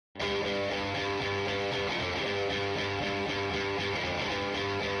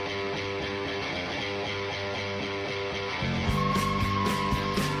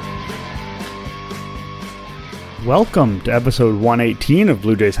Welcome to episode 118 of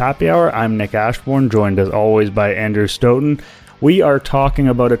Blue Jays Happy Hour. I'm Nick Ashbourne, joined as always by Andrew Stoughton. We are talking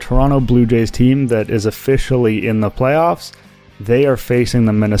about a Toronto Blue Jays team that is officially in the playoffs. They are facing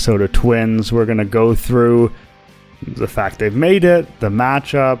the Minnesota Twins. We're going to go through the fact they've made it, the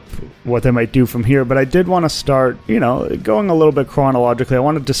matchup, what they might do from here. But I did want to start, going a little bit chronologically. I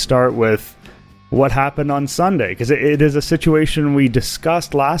wanted to start with what happened on Sunday, because it is a situation we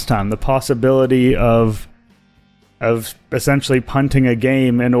discussed last time, the possibility of essentially punting a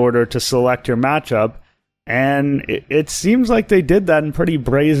game in order to select your matchup. And it seems like they did that in pretty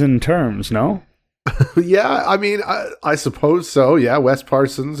brazen terms, no? Yeah, I mean, I suppose so. Yeah, Wes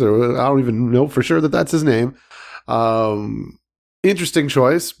Parsons, or I don't even know for sure that that's his name. Interesting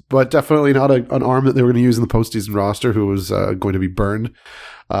choice, but definitely not an arm that they were going to use in the postseason roster who was going to be burned.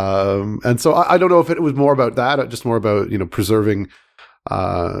 And so I don't know if it was more about that, just more about,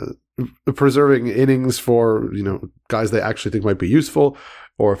 preserving innings for, guys they actually think might be useful,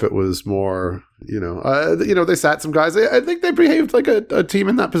 or if it was more, they sat some guys. I think they behaved like a team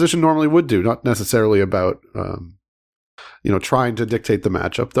in that position normally would do, not necessarily about, trying to dictate the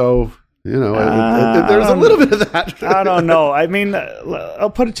matchup, though. There's a little bit of that. I don't know. I mean, I'll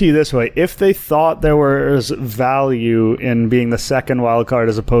put it to you this way. If they thought there was value in being the second wild card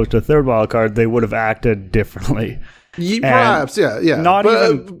as opposed to a third wild card, they would have acted differently. Perhaps, yeah. Not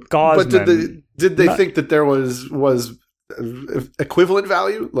even Gausman. But did they think that there was equivalent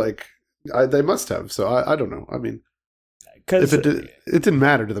value? Like, they must have. So I don't know. I mean, if it didn't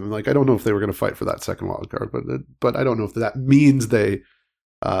matter to them. Like, I don't know if they were going to fight for that second wild card, but I don't know if that means they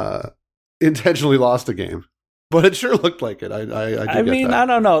intentionally lost a game. But it sure looked like it. I mean, I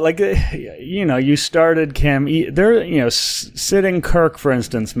don't know. Like, you started Cam. Sitting Kirk, for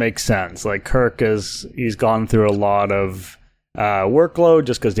instance, makes sense. Like, Kirk he's gone through a lot of workload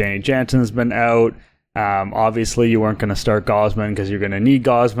just because Danny Jansen's been out. Obviously, you weren't going to start Gausman because you're going to need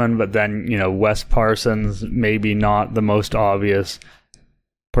Gausman. But then, Wes Parsons, maybe not the most obvious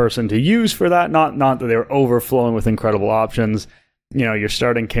person to use for that. Not that they were overflowing with incredible options. You're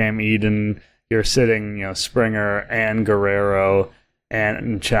starting Cam Eden. You're sitting, Springer and Guerrero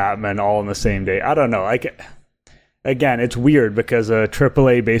and Chapman all on the same day. I don't know. Again, it's weird because a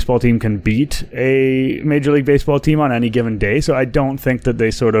AAA baseball team can beat a Major League Baseball team on any given day. So I don't think that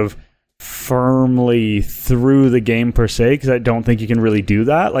they sort of firmly threw the game per se, because I don't think you can really do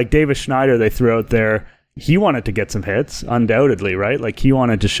that. Like Davis Schneider, they threw out there. He wanted to get some hits, undoubtedly, right? Like he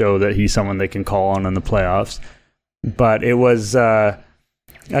wanted to show that he's someone they can call on in the playoffs. But it was...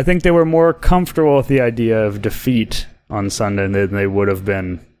 I think they were more comfortable with the idea of defeat on Sunday than they would have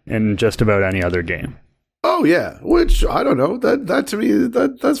been in just about any other game. Oh yeah, which I don't know. That to me,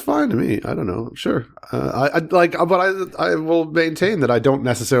 that's fine to me. I don't know. Sure, but I will maintain that I don't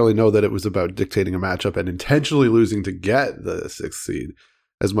necessarily know that it was about dictating a matchup and intentionally losing to get the sixth seed,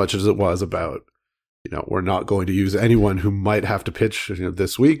 as much as it was about, we're not going to use anyone who might have to pitch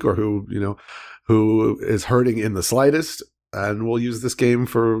this week, or who is hurting in the slightest. And we'll use this game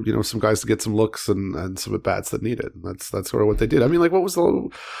for, some guys to get some looks and some at bats that need it. And that's sort of what they did. I mean, like, what was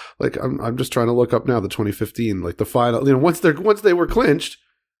I'm just trying to look up now the 2015, like the final, once they were clinched,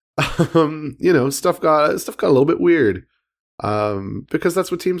 stuff got a little bit weird. Because that's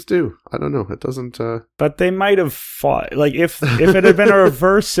what teams do. I don't know. It doesn't, but they might have fought, like if it had been a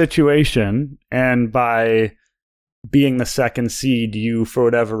reverse situation, and by being the second seed, you, for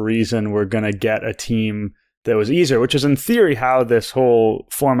whatever reason, were going to get a team that was easier, which is in theory how this whole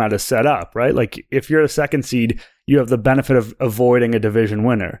format is set up, right? Like if you're a second seed, you have the benefit of avoiding a division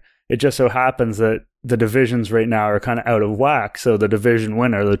winner. It just so happens that the divisions right now are kind of out of whack, so the division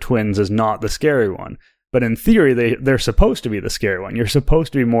winner, the Twins, is not the scary one. But in theory, they're supposed to be the scary one. You're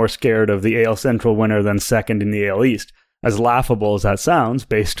supposed to be more scared of the AL Central winner than second in the AL East, as laughable as that sounds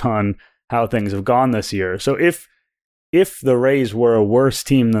based on how things have gone this year. So if the Rays were a worse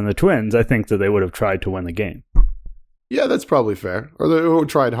team than the Twins, I think that they would have tried to win the game. Yeah, that's probably fair. Or they would have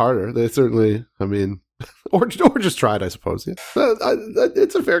tried harder. They certainly, I mean, or just tried, I suppose. Yeah.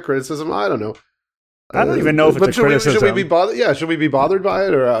 It's a fair criticism. I don't know. I don't even know if it's a criticism. Should we be bothered? Yeah, should we be bothered by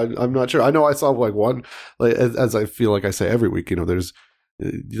it? Or I'm not sure. I know I saw one, like, as I feel like I say every week, there's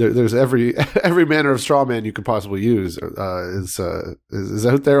every manner of straw man you could possibly use is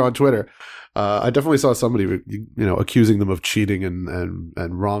out there on Twitter. I definitely saw somebody, accusing them of cheating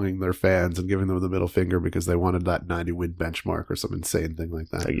and wronging their fans and giving them the middle finger because they wanted that 90-win benchmark or some insane thing like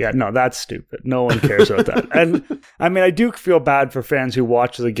that. Yeah, no, that's stupid. No one cares about that. And I mean, I do feel bad for fans who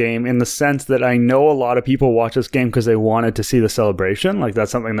watch the game, in the sense that I know a lot of people watch this game because they wanted to see the celebration. Like,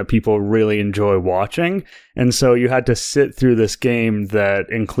 that's something that people really enjoy watching. And so you had to sit through this game that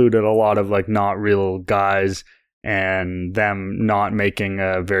included a lot of, like, not real guys and them not making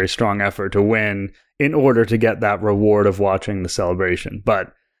a very strong effort to win in order to get that reward of watching the celebration.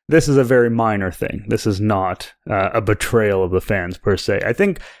 But this is a very minor thing. This is not a betrayal of the fans per se. I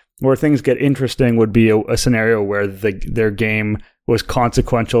think where things get interesting would be a scenario where their game was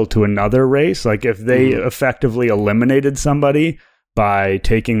consequential to another race. Like if they effectively eliminated somebody by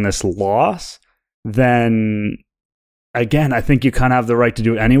taking this loss, then again, I think you kind of have the right to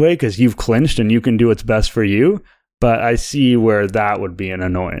do it anyway because you've clinched and you can do what's best for you. But I see where that would be an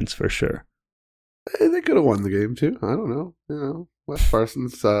annoyance for sure. They could have won the game too. I don't know. Wes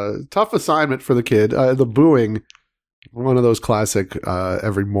Parsons, tough assignment for the kid. The booing, one of those classic,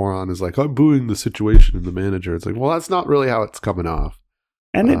 every moron is like, I'm booing the situation and the manager. It's like, well, that's not really how it's coming off.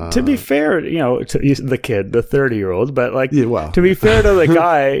 And to be fair, to the kid, the 30-year-old, but to be fair to the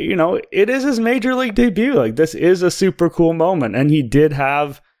guy, it is his major league debut. Like, this is a super cool moment. And he did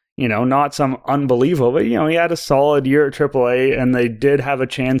have, not some unbelievable, but, he had a solid year at AAA, and they did have a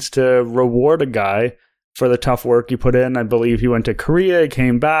chance to reward a guy for the tough work he put in. I believe he went to Korea,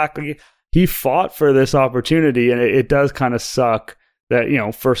 came back. He fought for this opportunity, and it does kind of suck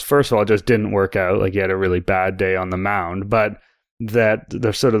that, first of all, it just didn't work out. Like, he had a really bad day on the mound, but that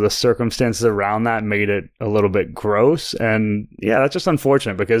the sort of the circumstances around that made it a little bit gross. And yeah, that's just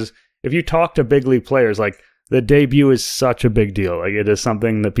unfortunate because if you talk to big league players, like the debut is such a big deal. Like it is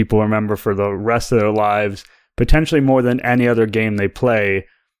something that people remember for the rest of their lives, potentially more than any other game they play.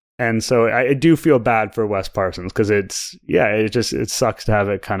 And so I do feel bad for Wes Parsons because it sucks to have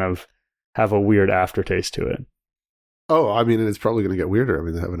it kind of have a weird aftertaste to it. Oh, I mean, and it's probably going to get weirder. I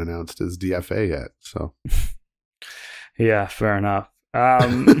mean, they haven't announced his DFA yet, so. Yeah, fair enough. I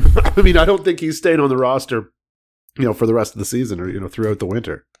mean, I don't think he's staying on the roster, for the rest of the season or throughout the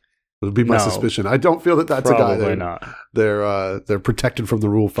winter. It would be my suspicion. I don't feel that that's a guy that they're protected from the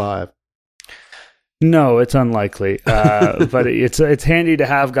Rule 5. No, it's unlikely. But it's handy to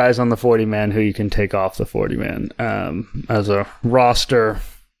have guys on the 40-man who you can take off the 40-man as a roster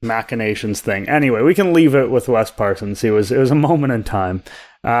machinations thing. Anyway, we can leave it with Wes Parsons. It was a moment in time.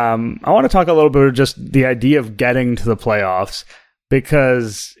 I want to talk a little bit of just the idea of getting to the playoffs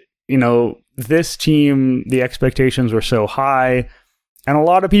because, this team, the expectations were so high and a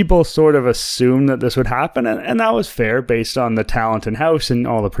lot of people sort of assumed that this would happen. And that was fair based on the talent in-house and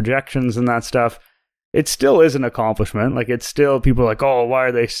all the projections and that stuff. It still is an accomplishment. Like it's still people are like, oh, why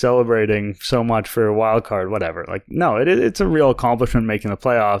are they celebrating so much for a wild card? Whatever. Like, no, it's a real accomplishment making the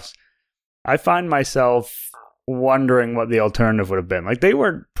playoffs. I find myself wondering what the alternative would have been. Like they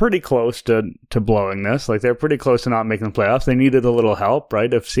were pretty close to blowing this. Like they're pretty close to not making the playoffs. They needed a little help,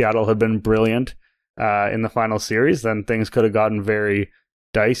 right? If Seattle had been brilliant in the final series, then things could have gotten very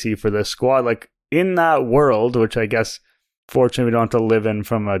dicey for this squad. Like in that world, which I guess fortunately we don't have to live in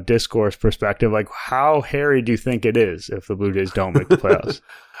from a discourse perspective, like how hairy do you think it is if the Blue Jays don't make the playoffs?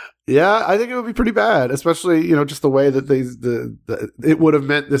 Yeah, I think it would be pretty bad, especially, just the way that it would have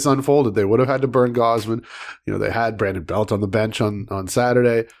meant this unfolded. They would have had to burn Gausman. They had Brandon Belt on the bench on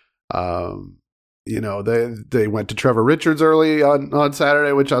Saturday. They went to Trevor Richards early on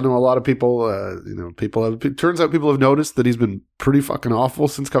Saturday, which I know a lot of people, it turns out people have noticed that he's been pretty fucking awful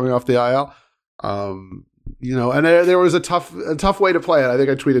since coming off the IL. And there was a tough way to play it. I think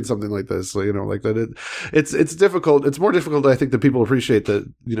I tweeted something like this, like that. It's difficult. It's more difficult, I think, that people appreciate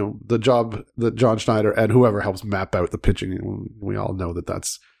that, the job that John Schneider and whoever helps map out the pitching. We all know that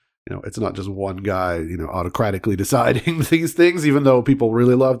that's, it's not just one guy, autocratically deciding these things, even though people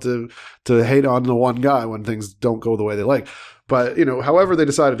really love to hate on the one guy when things don't go the way they like. But, however they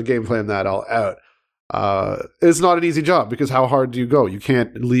decided to game plan that all out, it's not an easy job because how hard do you go? You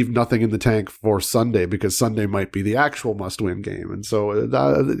can't leave nothing in the tank for Sunday because Sunday might be the actual must-win game, and so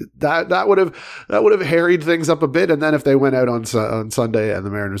that would have harried things up a bit. And then if they went out on Sunday and the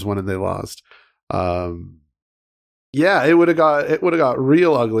Mariners won and they lost, it would have got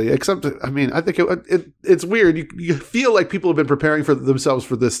real ugly. Except, I mean, I think it's weird. You feel like people have been preparing for themselves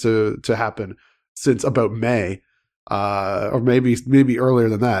for this to happen since about May. Or maybe earlier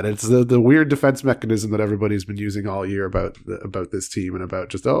than that. It's the weird defense mechanism that everybody's been using all year about this team and about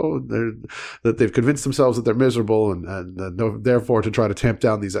just that they've convinced themselves that they're miserable and therefore to try to tamp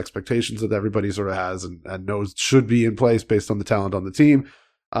down these expectations that everybody sort of has and knows should be in place based on the talent on the team.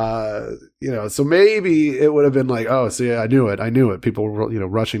 So maybe it would have been like, oh, see, I knew it. People were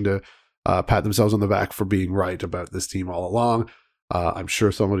rushing to pat themselves on the back for being right about this team all along. I'm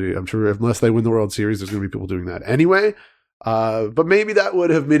sure unless they win the World Series, there's going to be people doing that anyway. But maybe that would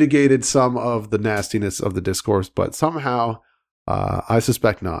have mitigated some of the nastiness of the discourse, but somehow, I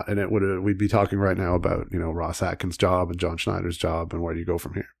suspect not. And we'd be talking right now about, Ross Atkins' job and John Schneider's job and where do you go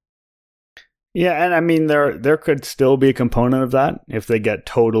from here? Yeah, and I mean there could still be a component of that if they get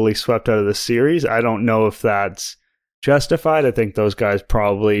totally swept out of the series. I don't know if that's justified. I think those guys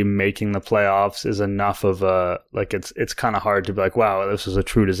probably making the playoffs is enough of a, like, it's kind of hard to be like, wow, this was a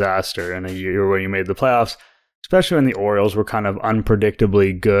true disaster in a year where you made the playoffs, especially when the Orioles were kind of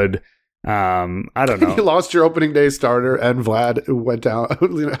unpredictably good. I don't know. You lost your opening day starter, and Vlad went down,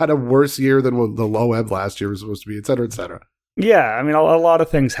 had a worse year than what the low ebb last year was supposed to be, et cetera, et cetera. Yeah, I mean, a lot of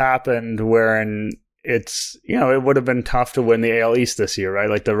things happened wherein it's, it would have been tough to win the AL East this year, right?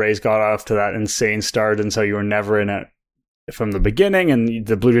 Like the Rays got off to that insane start, and so you were never in it from the beginning, and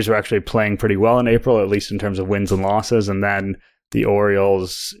the Blue Jays were actually playing pretty well in April, at least in terms of wins and losses, and then the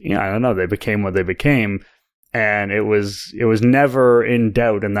Orioles, I don't know, they became what they became. And it was never in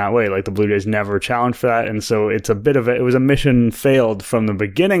doubt in that way. Like the Blue Jays never challenged for that. And so it was a mission failed from the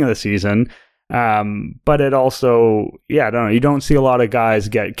beginning of the season. But it also, I don't know, you don't see a lot of guys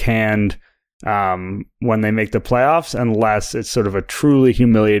get canned when they make the playoffs unless it's sort of a truly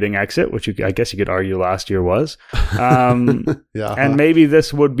humiliating exit, which I guess you could argue last year was. Yeah. And maybe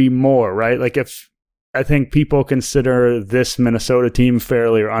this would be more, right? Like I think people consider this Minnesota team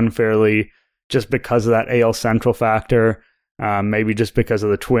fairly or unfairly just because of that AL Central factor, maybe just because of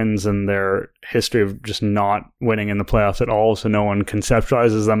the Twins and their history of just not winning in the playoffs at all, so no one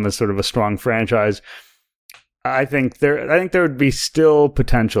conceptualizes them as sort of a strong franchise. I think there would be still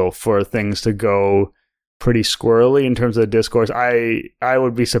potential for things to go pretty squirrely in terms of the discourse. I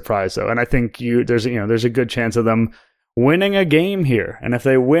would be surprised though, and I think there's a good chance of them winning a game here. And if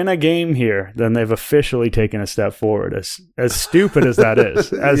they win a game here, then they've officially taken a step forward. As stupid as that is,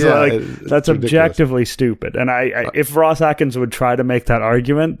 that's objectively stupid. And if Ross Atkins would try to make that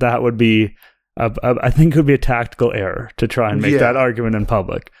argument, that would be, I think it would be a tactical error to try and make that argument in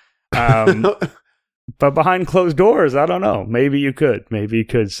public. But behind closed doors, I don't know. Maybe you could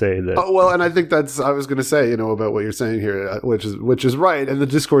say that. Oh, well, and I think I was going to say, about what you're saying here, which is right. And the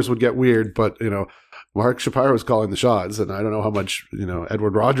discourse would get weird, but, Mark Shapiro is calling the shots, and I don't know how much,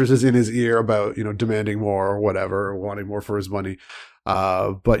 Edward Rogers is in his ear about, demanding more or whatever, or wanting more for his money.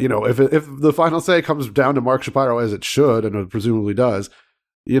 But, if the final say comes down to Mark Shapiro, as it should, and it presumably does,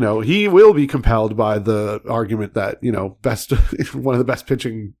 he will be compelled by the argument that, best, one of the best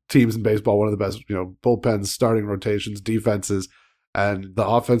pitching teams in baseball, one of the best, bullpens, starting rotations, defenses, and the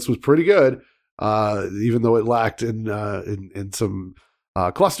offense was pretty good, even though it lacked in some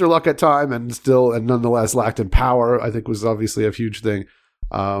cluster luck at time, and nonetheless lacked in power. I think was obviously a huge thing.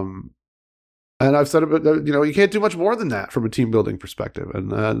 And I've said it, but you can't do much more than that from a team building perspective, and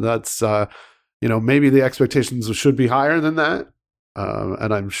that's maybe the expectations should be higher than that.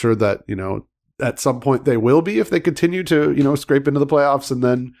 And I'm sure that at some point they will be if they continue to scrape into the playoffs and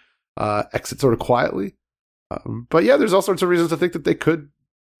then exit sort of quietly. But yeah, there's all sorts of reasons to think that they could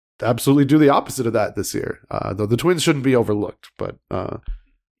absolutely do the opposite of that this year. Though the Twins shouldn't be overlooked, but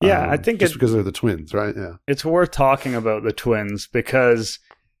I think just because they're the Twins, right? Yeah, it's worth talking about the Twins because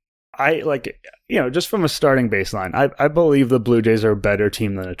I just from a starting baseline, I believe the Blue Jays are a better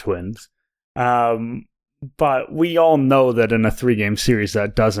team than the Twins. But we all know that in a 3-game series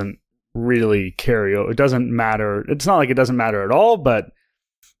that doesn't really carry over. It doesn't matter. It's not like it doesn't matter at all, but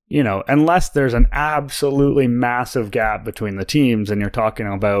unless there's an absolutely massive gap between the teams and you're talking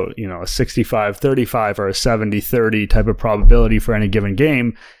about, a 65-35 or a 70-30 type of probability for any given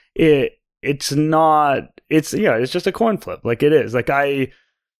game, it's just a coin flip. Like it is. Like I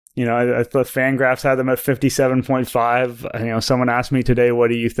thought Fangraphs had them at 57.5. Someone asked me today, what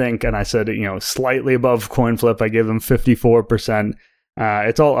do you think? And I said, slightly above coin flip. I give them 54%.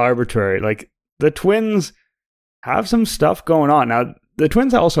 It's all arbitrary. Like the Twins have some stuff going on. Now, the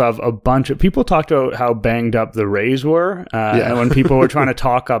Twins also have a bunch of people talked about how banged up the Rays were. And when people were trying to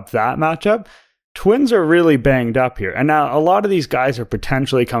talk up that matchup, Twins are really banged up here. And now a lot of these guys are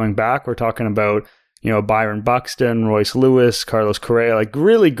potentially coming back. We're talking about, Byron Buxton, Royce Lewis, Carlos Correa, like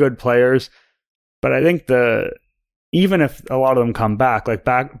really good players. But I think even if a lot of them come back,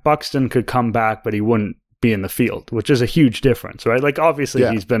 Buxton could come back, but he wouldn't be in the field, which is a huge difference, right? Like obviously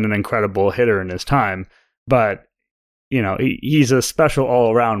he's been an incredible hitter in his time, but he's a special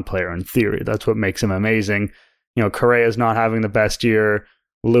all-around player in theory. That's what makes him amazing. Correa's not having the best year.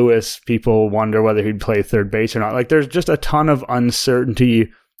 Lewis, people wonder whether he'd play third base or not. Like there's just a ton of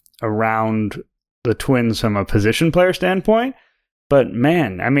uncertainty around the Twins from a position player standpoint. But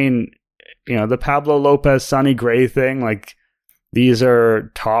man, I mean, the Pablo Lopez, Sonny Gray thing, like these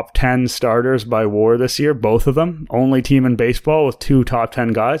are top 10 starters by WAR this year, both of them. Only team in baseball with 2 top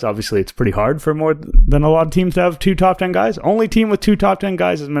 10 guys. Obviously, it's pretty hard for more than a lot of teams to have 2 top 10 guys. Only team with 2 top 10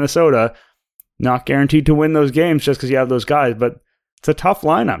 guys is Minnesota. Not guaranteed to win those games just because you have those guys, but it's a tough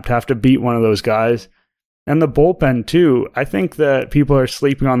lineup to have to beat one of those guys. And the bullpen too. I think that people are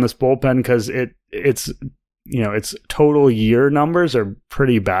sleeping on this bullpen because its total year numbers are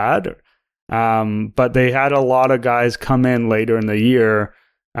pretty bad. But they had a lot of guys come in later in the year.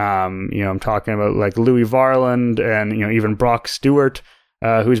 I'm talking about like Louis Varland and even Brock Stewart,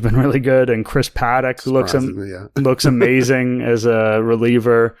 who's been really good, and Chris Paddock, who looks amazing as a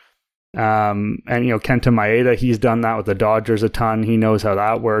reliever. And Kenta Maeda, he's done that with the Dodgers a ton. He knows how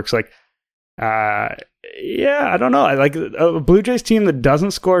that works. I don't know. I like a Blue Jays team that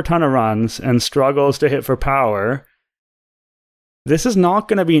doesn't score a ton of runs and struggles to hit for power. This is not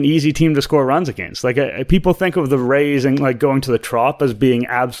going to be an easy team to score runs against. People think of the Rays and going to the Trop as being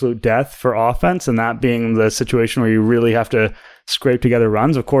absolute death for offense, and that being the situation where you really have to scrape together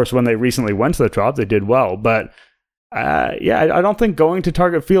runs. Of course, when they recently went to the Trop, they did well, but I don't think going to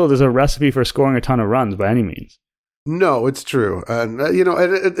Target Field is a recipe for scoring a ton of runs by any means. No, it's true. And,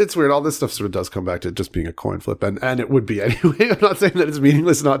 it's weird. All this stuff sort of does come back to just being a coin flip. And it would be anyway. I'm not saying that it's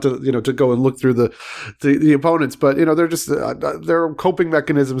meaningless not to, to go and look through the opponents. But, they're just, there are coping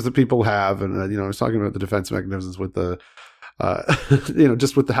mechanisms that people have. And, I was talking about the defense mechanisms with the,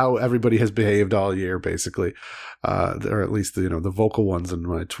 just with how everybody has behaved all year, basically. Or at least, the vocal ones in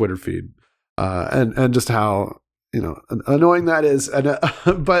my Twitter feed. And just how, annoying that is, and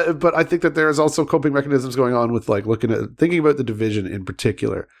but I think that there is also coping mechanisms going on with thinking about the division in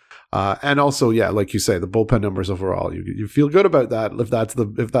particular, and also like you say, the bullpen numbers overall. You feel good about that if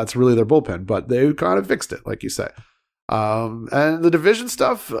that's really their bullpen, but they kind of fixed it, like you say. And the division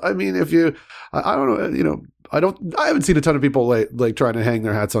stuff. I mean, I don't know, I haven't seen a ton of people like trying to hang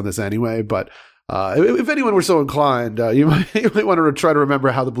their hats on this anyway, but. If anyone were so inclined, you might want to try to remember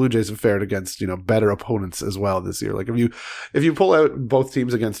how the Blue Jays have fared against better opponents as well this year. Like if you pull out both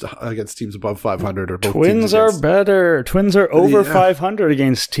teams against teams above 500, or both Twins are better. Twins are over 500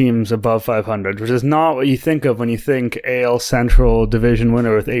 against teams above 500, which is not what you think of when you think AL Central division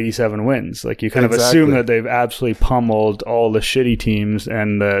winner with 87 wins. Like you kind of assume that they've absolutely pummeled all the shitty teams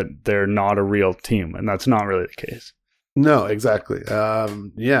and that they're not a real team, and that's not really the case. No, exactly.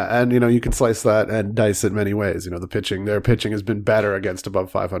 And you can slice that and dice it many ways. Their pitching has been better against above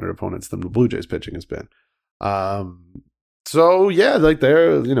 500 opponents than the Blue Jays pitching has been. They are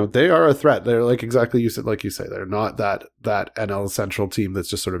a threat. They're like you say, they're not that NL Central team that's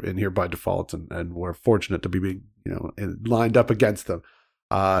just sort of in here by default, and we're fortunate to be being lined up against them.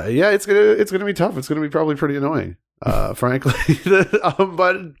 It's gonna be tough. It's gonna be probably pretty annoying, frankly.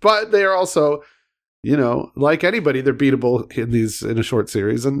 But they are also. Like anybody, they're beatable in a short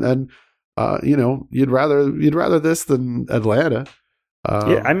series, and you'd rather this than Atlanta.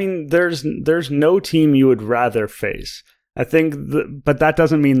 I mean, there's no team you would rather face. I think, but that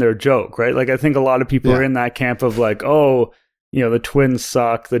doesn't mean they're a joke, right? Like I think a lot of people are in that camp of the Twins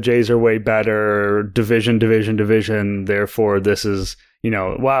suck, the Jays are way better, division. Therefore, this is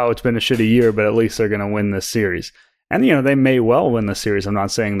wow, it's been a shitty year, but at least they're going to win this series. And, they may well win the series. I'm not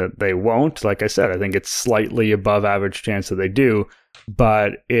saying that they won't. Like I said, I think it's slightly above average chance that they do.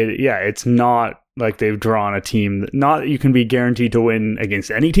 But it's not like they've drawn a team. Not that you can be guaranteed to win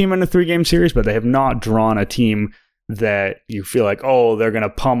against any team in a 3-game series, but they have not drawn a team that you feel like, oh, they're going to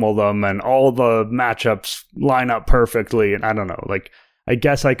pummel them and all the matchups line up perfectly. And I don't know. Like, I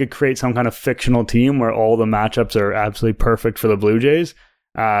guess I could create some kind of fictional team where all the matchups are absolutely perfect for the Blue Jays.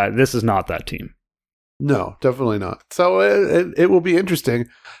 This is not that team. No, definitely not. So it will be interesting.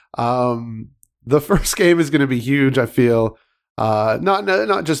 The first game is going to be huge, I feel.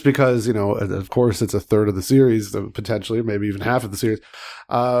 Not just because, of course, it's a third of the series, potentially, maybe even half of the series.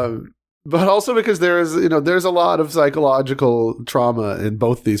 But also because there's a lot of psychological trauma in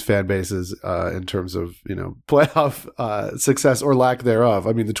both these fan bases in terms of, playoff success or lack thereof.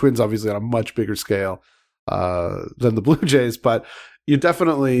 I mean, the Twins obviously on a much bigger scale than the Blue Jays, but you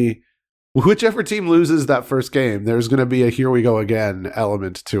definitely... Whichever team loses that first game, there's going to be a here we go again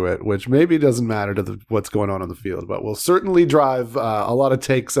element to it, which maybe doesn't matter to what's going on the field, but will certainly drive a lot of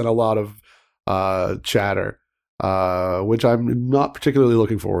takes and a lot of chatter, which I'm not particularly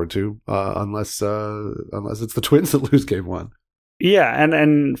looking forward to, unless it's the Twins that lose game one. Yeah,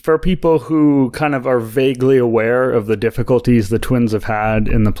 and for people who kind of are vaguely aware of the difficulties the Twins have had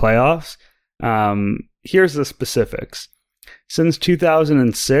in the playoffs, here's the specifics. Since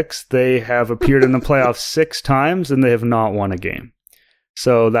 2006, they have appeared in the playoffs 6 times, and they have not won a game.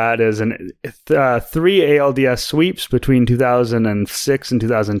 So that is 3 ALDS sweeps between 2006 and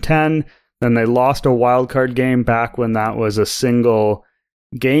 2010. Then they lost a wildcard game back when that was a single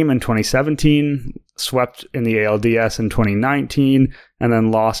game in 2017, swept in the ALDS in 2019, and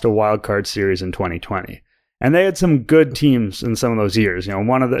then lost a wildcard series in 2020. And they had some good teams in some of those years.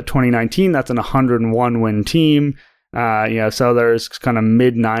 One of the 2019, that's an 101 win team. So there's kind of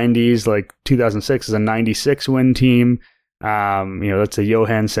mid 90s, like 2006 is a 96 win team. That's a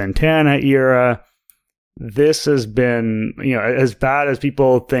Johan Santana era. This has been, as bad as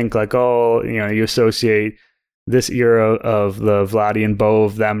people think, like, you associate this era of the Vladdy and Bo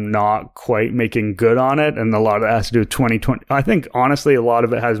of them not quite making good on it. And a lot of it has to do with 2020. I think, honestly, a lot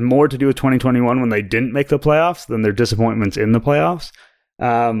of it has more to do with 2021 when they didn't make the playoffs than their disappointments in the playoffs.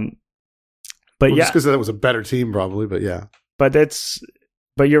 Just because that was a better team, probably. But yeah.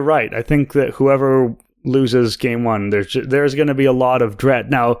 But you're right. I think that whoever loses game one, there's going to be a lot of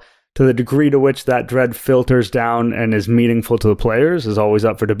dread. Now, to the degree to which that dread filters down and is meaningful to the players is always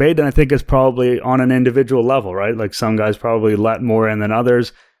up for debate. And I think it's probably on an individual level, right? Like some guys probably let more in than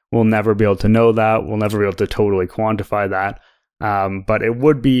others. We'll never be able to know that. We'll never be able to totally quantify that. But it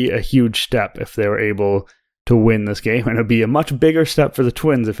would be a huge step if they were able to win this game. And it'd be a much bigger step for the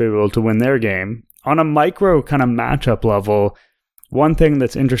Twins if they were able to win their game. On a micro kind of matchup level, one thing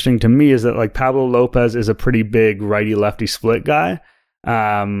that's interesting to me is that like Pablo Lopez is a pretty big righty-lefty split guy.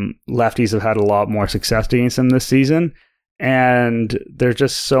 Lefties have had a lot more success against him this season, and there's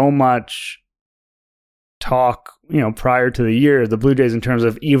just so much talk, prior to the year, the Blue Jays in terms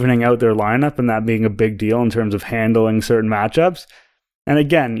of evening out their lineup and that being a big deal in terms of handling certain matchups. And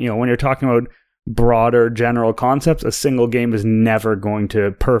again, when you're talking about broader general concepts, a single game is never going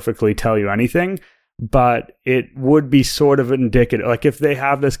to perfectly tell you anything, but it would be sort of indicative. Like if they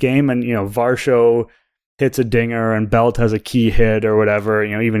have this game and, Varsho hits a dinger and Belt has a key hit or whatever,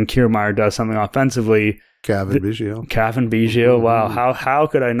 even Kiermaier does something offensively. Cavan Biggio. Wow. How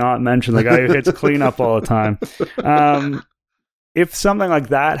could I not mention the guy who hits cleanup all the time? If something like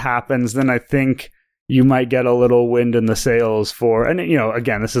that happens, then I think you might get a little wind in the sails for, and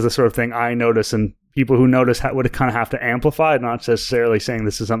again, this is the sort of thing I notice, and people who notice would kind of have to amplify it, not necessarily saying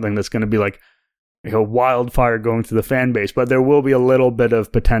this is something that's going to be like wildfire going through the fan base, but there will be a little bit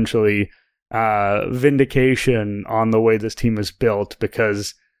of potentially vindication on the way this team is built,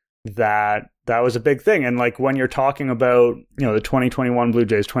 because that was a big thing. And like when you're talking about the 2021 Blue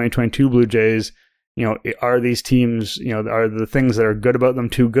Jays, 2022 Blue Jays, are these teams, are the things that are good about them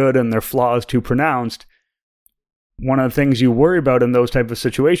too good and their flaws too pronounced? One of the things you worry about in those type of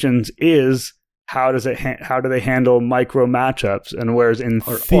situations is how do they handle micro matchups, and whereas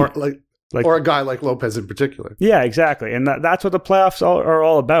or a guy like Lopez in particular. Yeah, exactly. And that's what the playoffs are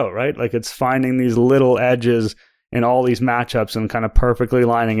all about, right? Like it's finding these little edges in all these matchups and kind of perfectly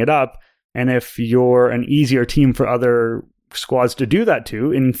lining it up. And if you're an easier team for other squads to do that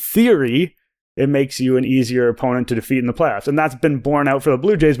to, in theory, it makes you an easier opponent to defeat in the playoffs. And that's been borne out for the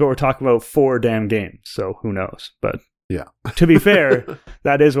Blue Jays, but we're talking about 4 damn games. So who knows? But yeah, to be fair,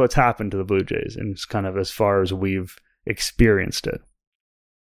 that is what's happened to the Blue Jays. And it's kind of as far as we've experienced it.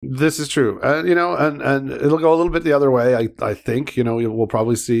 This is true. And it'll go a little bit the other way. I think, we'll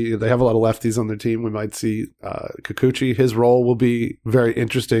probably see, they have a lot of lefties on their team. We might see Kikuchi. His role will be very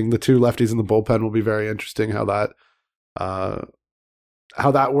interesting. The 2 lefties in the bullpen will be very interesting, how that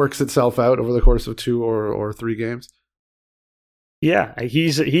works itself out over the course of 2 or 3 games. Yeah,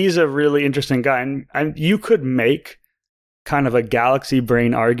 he's a really interesting guy. And you could make kind of a galaxy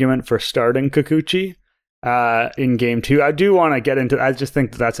brain argument for starting Kikuchi in game 2. I do want to get into, I just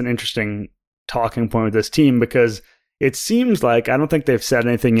think that's an interesting talking point with this team, because it seems like, I don't think they've said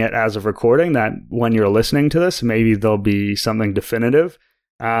anything yet as of recording, that when you're listening to this, maybe there'll be something definitive.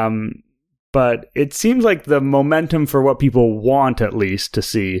 But it seems like the momentum for what people want, at least, to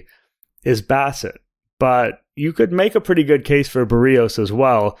see is Bassett. But you could make a pretty good case for Barrios as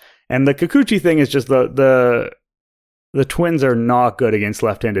well. And the Kikuchi thing is just the Twins are not good against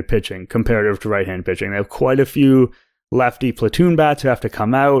left-handed pitching comparative to right-handed pitching. They have quite a few lefty platoon bats who have to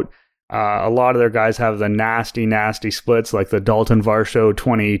come out. A lot of their guys have the nasty, nasty splits, like the Dalton Varsho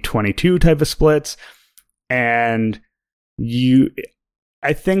 2022 type of splits. And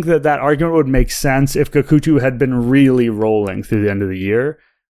I think that argument would make sense if Kikuchi had been really rolling through the end of the year.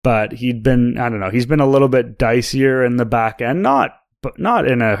 But he's been a little bit dicier in the back end. Not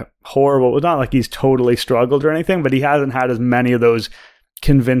in a horrible, not like he's totally struggled or anything, but he hasn't had as many of those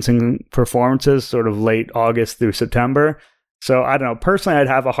convincing performances sort of late August through September. So I don't know. Personally, I'd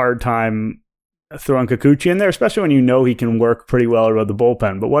have a hard time throwing Kikuchi in there, especially when he can work pretty well out of the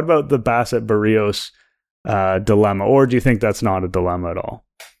bullpen. But what about the Bassett-Barrios dilemma? Or do you think that's not a dilemma at all?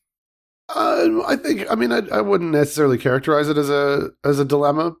 I wouldn't necessarily characterize it as a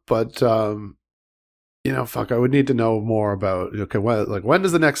dilemma, but I would need to know more about, okay, when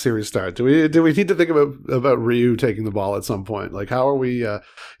does the next series start? Do we need to think about Ryu taking the ball at some point? Like, how are we,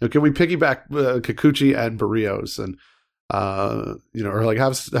 can we piggyback Kikuchi and Barrios and, or like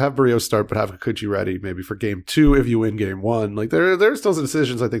have Barrios start, but have Kikuchi ready maybe for game 2 if you win game 1. Like there's still some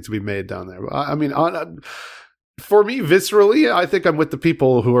decisions I think to be made down there. I mean, for me, viscerally, I think I'm with the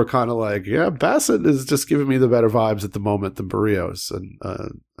people who are kind of like, yeah, Bassett is just giving me the better vibes at the moment than Barrios, and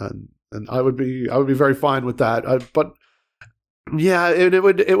I would be very fine with that. But yeah, it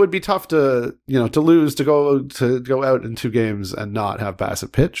would be tough to lose to go out in 2 games and not have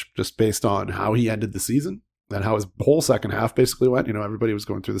Bassett pitch, just based on how he ended the season and how his whole second half basically went. Everybody was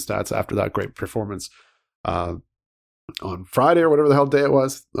going through the stats after that great performance on Friday or whatever the hell day it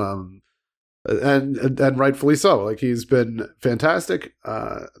was. And rightfully so. Like, he's been fantastic,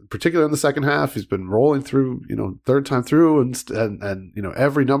 particularly in the second half. He's been rolling through, third time through, and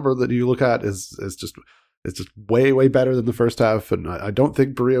every number that you look at is just way, way better than the first half. And I don't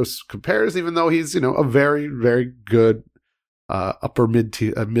think Barrios compares, even though he's a very, very good upper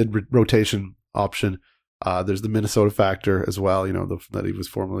mid rotation option. There's the Minnesota factor as well. That he was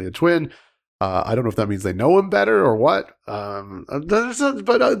formerly a Twin. I don't know if that means they know him better or what.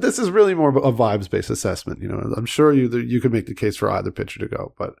 But this is really more of a vibes-based assessment. I'm sure you could make the case for either pitcher to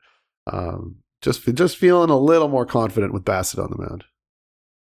go, but just feeling a little more confident with Bassett on the mound.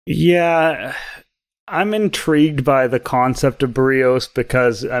 Yeah, I'm intrigued by the concept of Barrios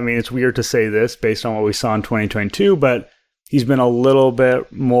because, I mean, it's weird to say this based on what we saw in 2022, but he's been a little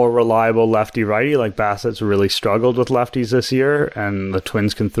bit more reliable lefty-righty. Like, Bassett's really struggled with lefties this year, and the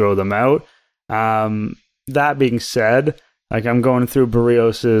Twins can throw them out. That being said, like, I'm going through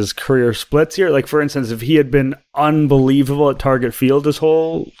Barrios's career splits here. Like, for instance, if he had been unbelievable at Target Field his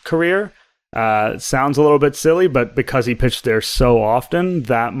whole career, it sounds a little bit silly, but because he pitched there so often,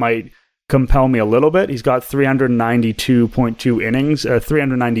 that might compel me a little bit. He's got 392.2 innings,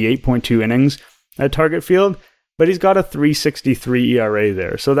 398.2 innings at Target Field, but he's got a 3.63 ERA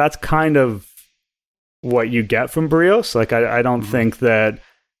there. So that's kind of what you get from Barrios. Like, I don't think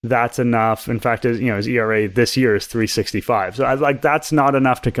that's enough. In fact, his ERA this year is 3.65. So that's not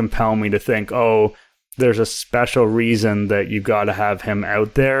enough to compel me to think, oh, there's a special reason that you got to have him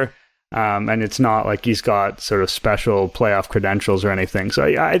out there. And it's not like he's got sort of special playoff credentials or anything. So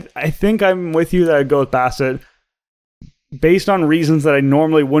I think I'm with you that I'd go with Bassett based on reasons that I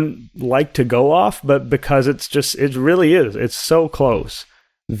normally wouldn't like to go off, but because it really is. It's so close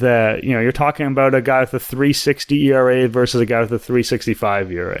that, you're talking about a guy with a 3.60 ERA versus a guy with a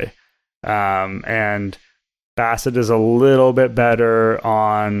 3.65 ERA. And Bassett is a little bit better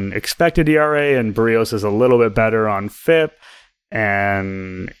on expected ERA, and Barrios is a little bit better on FIP.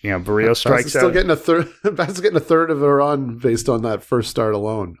 And Barrios strikes out. Bassett's getting a third of a run based on that first start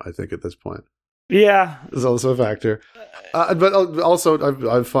alone, I think, at this point. Yeah, is also a factor. But also,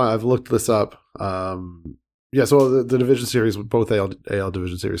 I've looked this up. So the division series, both AL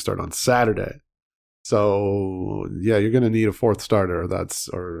division series, start on Saturday. So yeah, you're going to need a fourth starter.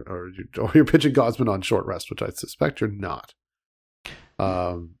 Or you're pitching Gausman on short rest, which I suspect you're not.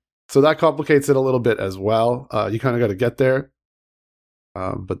 So that complicates it a little bit as well. You kind of got to get there.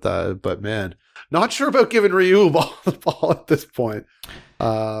 But man, not sure about giving Ryu the ball at this point.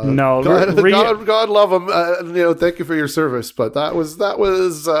 No, God love him. Thank you for your service, but that was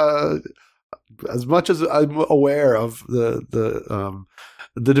as much as I'm aware of the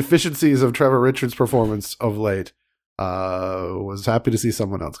deficiencies of Trevor Richards' performance of late. Was happy to see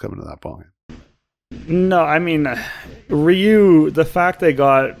someone else come into that ball game. No, I mean, Ryu, the fact they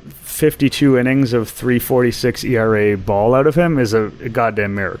got 52 innings of 3.46 ERA ball out of him is a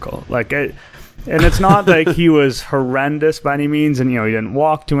goddamn miracle. And it's not like he was horrendous by any means, and he didn't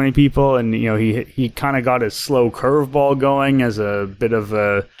walk too many people, and he kind of got his slow curveball going as a bit of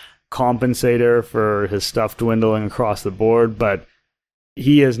a compensator for his stuff dwindling across the board, but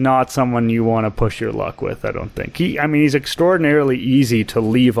he is not someone you want to push your luck with, I don't think. He's extraordinarily easy to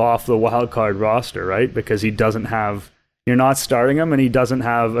leave off the wild card roster, right? Because he doesn't have, you're not starting him, and he doesn't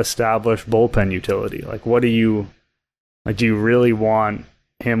have established bullpen utility. Like, do you really want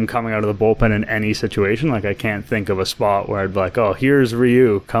him coming out of the bullpen in any situation? Like, I can't think of a spot where I'd be like, oh, here's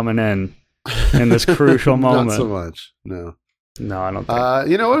Ryu coming in this crucial moment. Not so much, no. No, I don't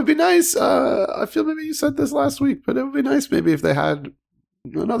think. It would be nice. I feel maybe you said this last week, but it would be nice maybe if they had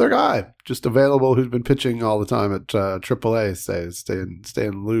another guy just available who's been pitching all the time at AAA,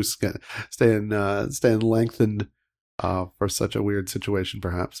 staying loose, staying lengthened for such a weird situation,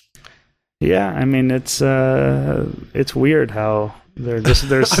 perhaps. Yeah, I mean, it's weird how there's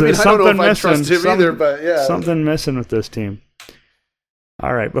I don't know if I trust him either, but yeah, something missing with this team.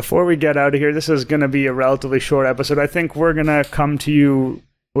 All right, before we get out of here, this is going to be a relatively short episode. I think we're going to come to you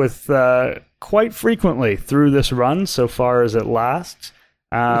with quite frequently through this run, so far as it lasts.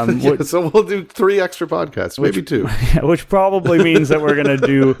 So we'll do 3 extra podcasts, maybe 2. Which probably means that we're going to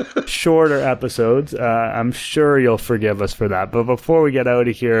do shorter episodes. I'm sure you'll forgive us for that. But before we get out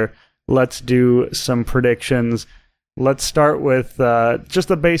of here, let's do some predictions. Let's start with just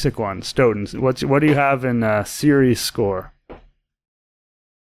the basic one. Stoughton, what do you have in series score?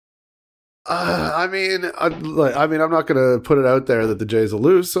 I'm not going to put it out there that the Jays will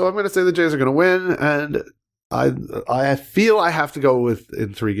lose, so I'm going to say the Jays are going to win, and I feel I have to go with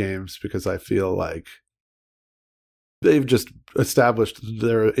in 3 games because I feel like they've just established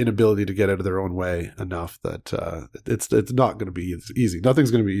their inability to get out of their own way enough that it's not going to be easy. Nothing's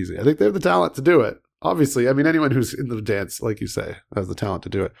going to be easy. I think they have the talent to do it. Obviously, I mean, anyone who's in the dance, like you say, has the talent to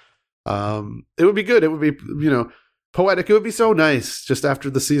do it. It would be good. It would be, poetic. It would be so nice just after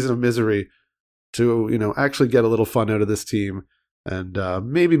the season of misery to, actually get a little fun out of this team and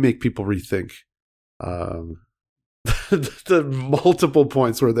maybe make people rethink the multiple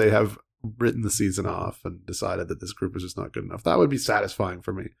points where they have written the season off and decided that this group is just not good enough. That would be satisfying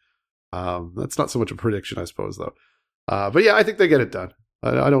for me. That's not so much a prediction, I suppose, though. But yeah, I think they get it done.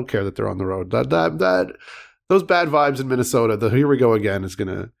 I don't care that they're on the road. That those bad vibes in Minnesota, the here we go again is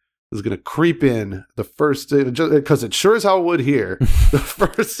gonna creep in the first, because it sure as hell would here. The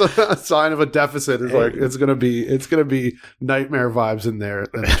first sign of a deficit is like it's gonna be nightmare vibes in there,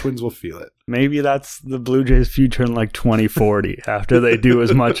 and the Twins will feel it. Maybe that's the Blue Jays' future in like 2040 after they do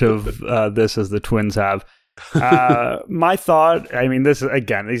as much of this as the Twins have. My thought, I mean, this is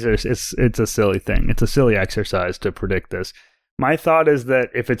again, it's a silly thing. It's a silly exercise to predict this. My thought is that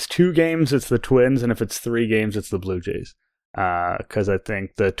if it's 2 games, it's the Twins, and if it's 3 games, it's the Blue Jays. Because I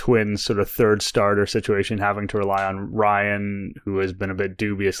think the Twins' sort of third starter situation, having to rely on Ryan, who has been a bit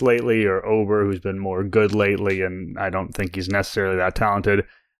dubious lately, or Ober, who's been more good lately, and I don't think he's necessarily that talented,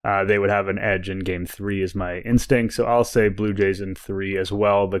 they would have an edge in Game 3 is my instinct. So I'll say Blue Jays in 3 as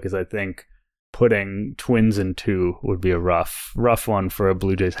well, because I think putting Twins in 2 would be a rough one for a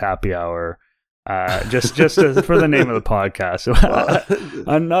Blue Jays happy hour. Just for the name of the podcast.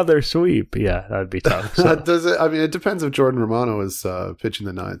 Another sweep. Yeah, that'd be tough. So. It depends if Jordan Romano is pitching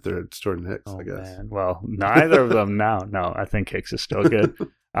the 9th or it's Jordan Hicks, I guess. Man. Well, neither of them now. No, I think Hicks is still good.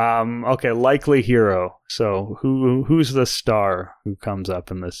 Okay, likely hero. So who's the star who comes up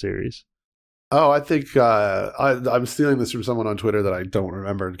in this series? Oh, I think I'm stealing this from someone on Twitter that I don't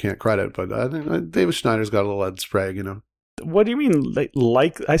remember and can't credit, but I think David Schneider's got a little Ed Sprague, What do you mean?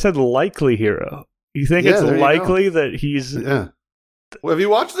 Like I said, likely hero. You think it's likely that he's? Yeah. Well, have you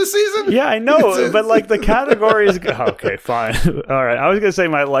watched this season? Yeah, I know, but like the category is okay. Fine, all right. I was gonna say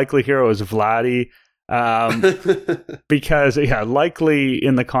my likely hero is Vladdy, because likely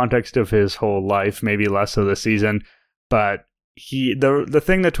in the context of his whole life, maybe less so this season, but the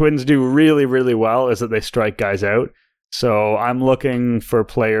thing the Twins do really, really well is that they strike guys out. So I'm looking for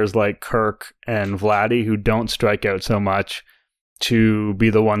players like Kirk and Vladdy who don't strike out so much to be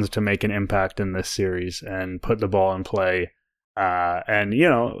the ones to make an impact in this series and put the ball in play. And,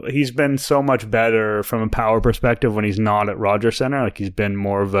 he's been so much better from a power perspective when he's not at Rogers Center. Like he's been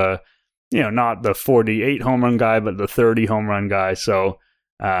more of a, not the 48 home run guy, but the 30 home run guy. So,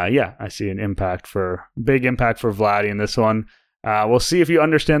 I see an big impact for Vladdy in this one. We'll see if you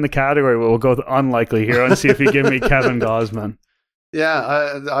understand the category. We'll go with unlikely hero and see if you give me Kevin Gausman.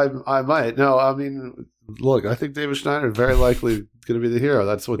 Yeah, I might. No, I mean, look, I think David Schneider is very likely going to be the hero.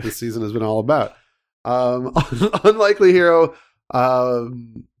 That's what this season has been all about. Unlikely hero,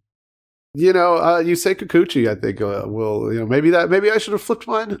 Yusei Kikuchi, I think will, maybe I should have flipped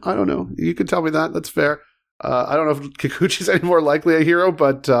mine. I don't know. You can tell me that. That's fair. I don't know if Kikuchi's any more likely a hero,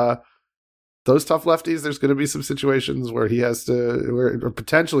 but those tough lefties, there's going to be some situations where he has to, or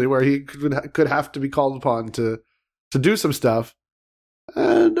potentially where he could have to be called upon to do some stuff,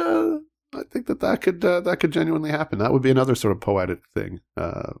 and I think that could genuinely happen. That would be another sort of poetic thing.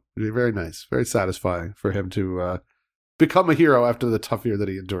 It'd be very nice, very satisfying for him to become a hero after the tough year that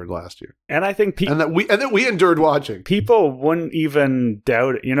he endured last year. And I think and that we endured watching. People wouldn't even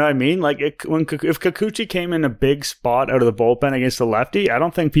doubt it. You know what I mean? Like if Kikuchi came in a big spot out of the bullpen against the lefty, I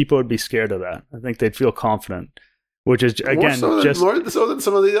don't think people would be scared of that. I think they'd feel confident, which is again more so than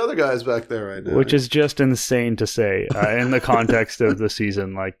some of the other guys back there right now. Which is just insane to say in the context of the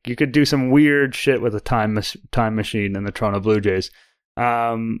season. Like you could do some weird shit with a time machine in the Toronto Blue Jays.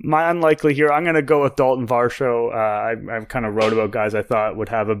 My unlikely here, I'm going to go with Dalton Varsho. I kind of wrote about guys I thought would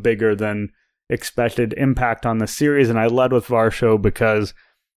have a bigger than expected impact on the series, and I led with Varsho because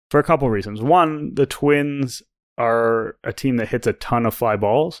for a couple reasons. One, the Twins are a team that hits a ton of fly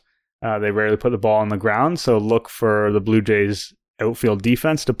balls. They rarely put the ball on the ground, so look for the Blue Jays outfield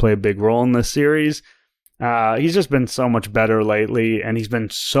defense to play a big role in this series. He's just been so much better lately, and he's been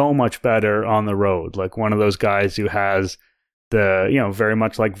so much better on the road. Like one of those guys who has very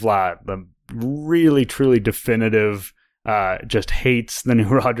much like Vlad, the really, truly definitive, just hates the new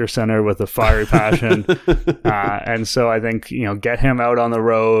Rogers Center with a fiery passion. And so I think, get him out on the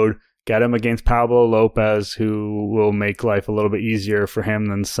road, get him against Pablo Lopez, who will make life a little bit easier for him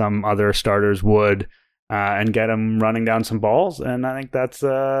than some other starters would, and get him running down some balls. And I think it's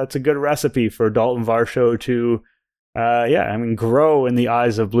a good recipe for Dalton Varsho to, grow in the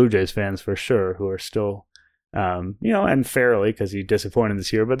eyes of Blue Jays fans for sure, who are still, and fairly, because he disappointed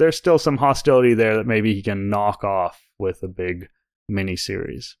this year, but there's still some hostility there that maybe he can knock off with a big mini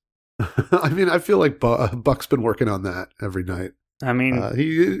series. I mean, I feel like Buck's been working on that every night. I mean,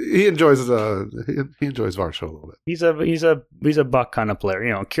 he enjoys Varsho a little bit. He's a Buck kind of player.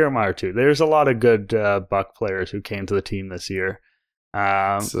 Kiermaier too. There's a lot of good Buck players who came to the team this year.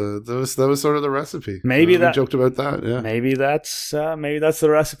 So that was sort of the recipe. Maybe we joked about that. Yeah. Maybe that's the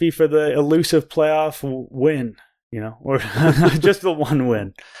recipe for the elusive playoff win. Or just the one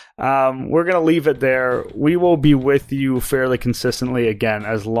win. We're going to leave it there. We will be with you fairly consistently again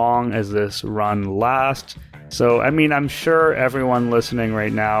as long as this run lasts. So, I mean, I'm sure everyone listening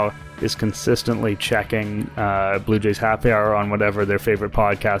right now is consistently checking Blue Jays Happy Hour on whatever their favorite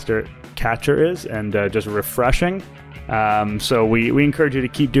catcher is and just refreshing. So we encourage you to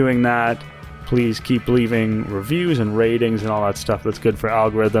keep doing that. Please keep leaving reviews and ratings and all that stuff that's good for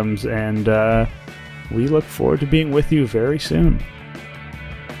algorithms. And we look forward to being with you very soon.